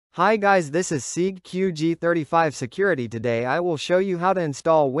Hi guys, this is SIG QG35 Security. Today I will show you how to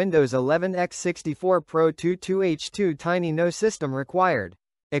install Windows 11 X64 Pro 22H2 Tiny. No system required.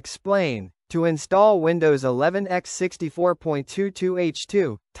 Explain. To install Windows 11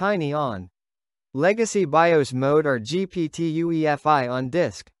 X64.22H2 Tiny on Legacy BIOS mode or GPTUEFI on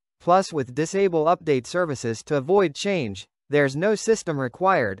disk, plus with disable update services to avoid change, there's no system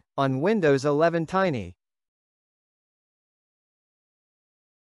required, on Windows 11 Tiny.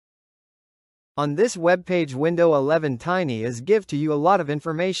 On this webpage, Windows 11 Tiny is give to you a lot of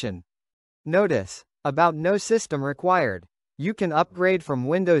information. Notice, about no system required. You can upgrade from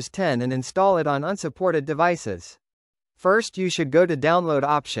Windows 10 and install it on unsupported devices. First you should go to Download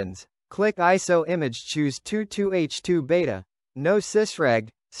Options, click ISO image, choose 22H2 Beta, no sysreg,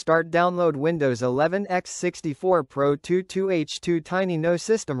 start download Windows 11 X64 Pro 22H2 Tiny. No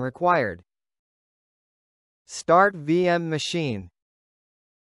system required. Start VM machine.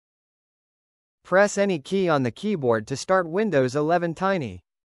 Press any key on the keyboard to start Windows 11 Tiny.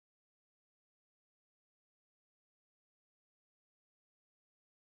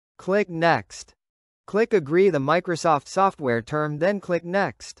 Click Next. Click Agree the Microsoft software term, then click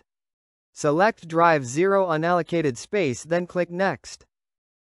Next. Select Drive 0 unallocated space, then click Next.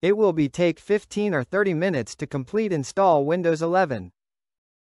 It will take 15 or 30 minutes to complete install Windows 11.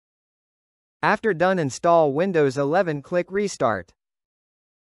 After done install Windows 11, click Restart.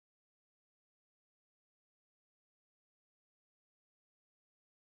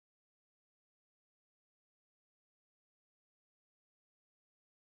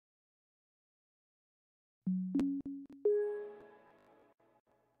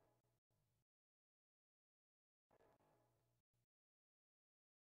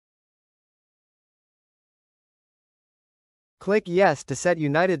 Click Yes to set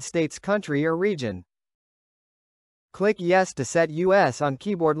United States country or region. Click Yes to set US on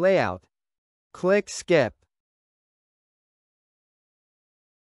keyboard layout. Click Skip.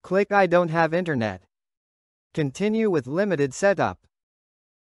 Click I don't have internet. Continue with limited setup.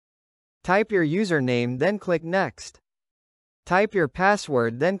 Type your username, then click Next. Type your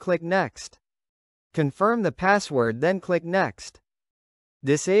password, then click Next. Confirm the password, then click Next.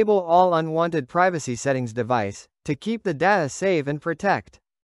 Disable all unwanted privacy settings device, to keep the data safe and protect.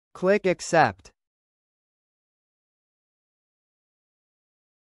 Click Accept.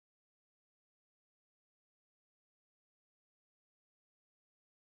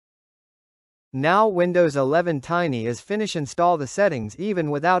 Now Windows 11 Tiny is finished. Install the settings even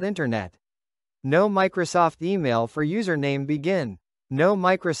without internet. No Microsoft email for username. Begin. No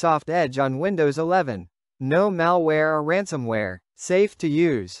Microsoft Edge on Windows 11. No malware or ransomware. Safe to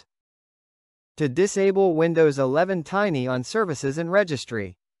use. To disable Windows 11 Tiny on services and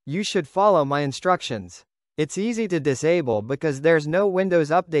registry, you should follow my instructions. It's easy to disable because there's no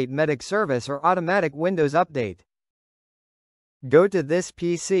Windows Update Medic service or automatic Windows Update. Go to this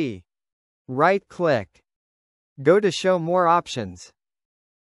PC. Right-click. Go to Show More Options.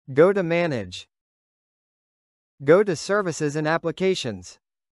 Go to Manage. Go to Services and Applications.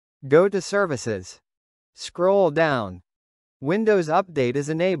 Go to Services. Scroll down. Windows Update is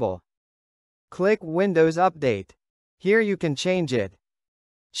enabled. Click Windows Update. Here you can change it.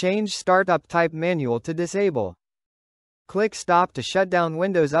 Change Startup Type Manual to Disable. Click Stop to shut down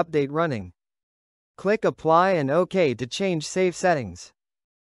Windows Update running. Click Apply and OK to change save settings.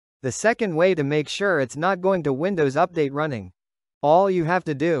 The second way to make sure it's not going to Windows Update running. All you have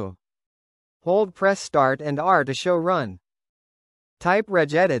to do. Hold press Start and R to show run. Type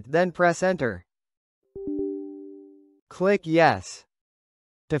regedit, then press Enter. Click Yes.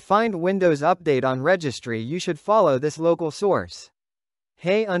 To find Windows Update on registry, you should follow this local source.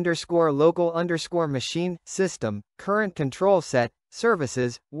 hey_local_machine, system, current control set,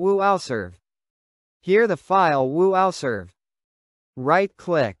 services, woo-alserv. Here the file woo-alserv.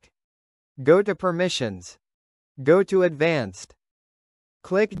 Right-click. Go to Permissions. Go to Advanced.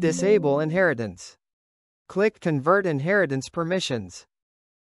 Click Disable Inheritance. Click Convert Inheritance Permissions.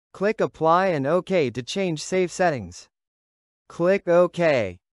 Click Apply and OK to change save settings. Click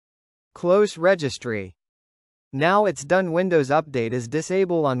OK. Close registry. Now it's done. Windows Update is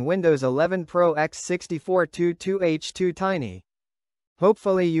disabled on Windows 11 Pro X64 22H2 Tiny.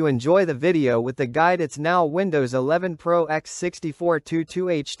 Hopefully you enjoy the video with the guide. It's now Windows 11 Pro X64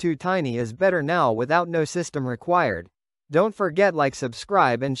 22H2 Tiny is better now without no system required. Don't forget like,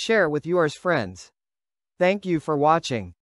 subscribe and share with yours friends. Thank you for watching.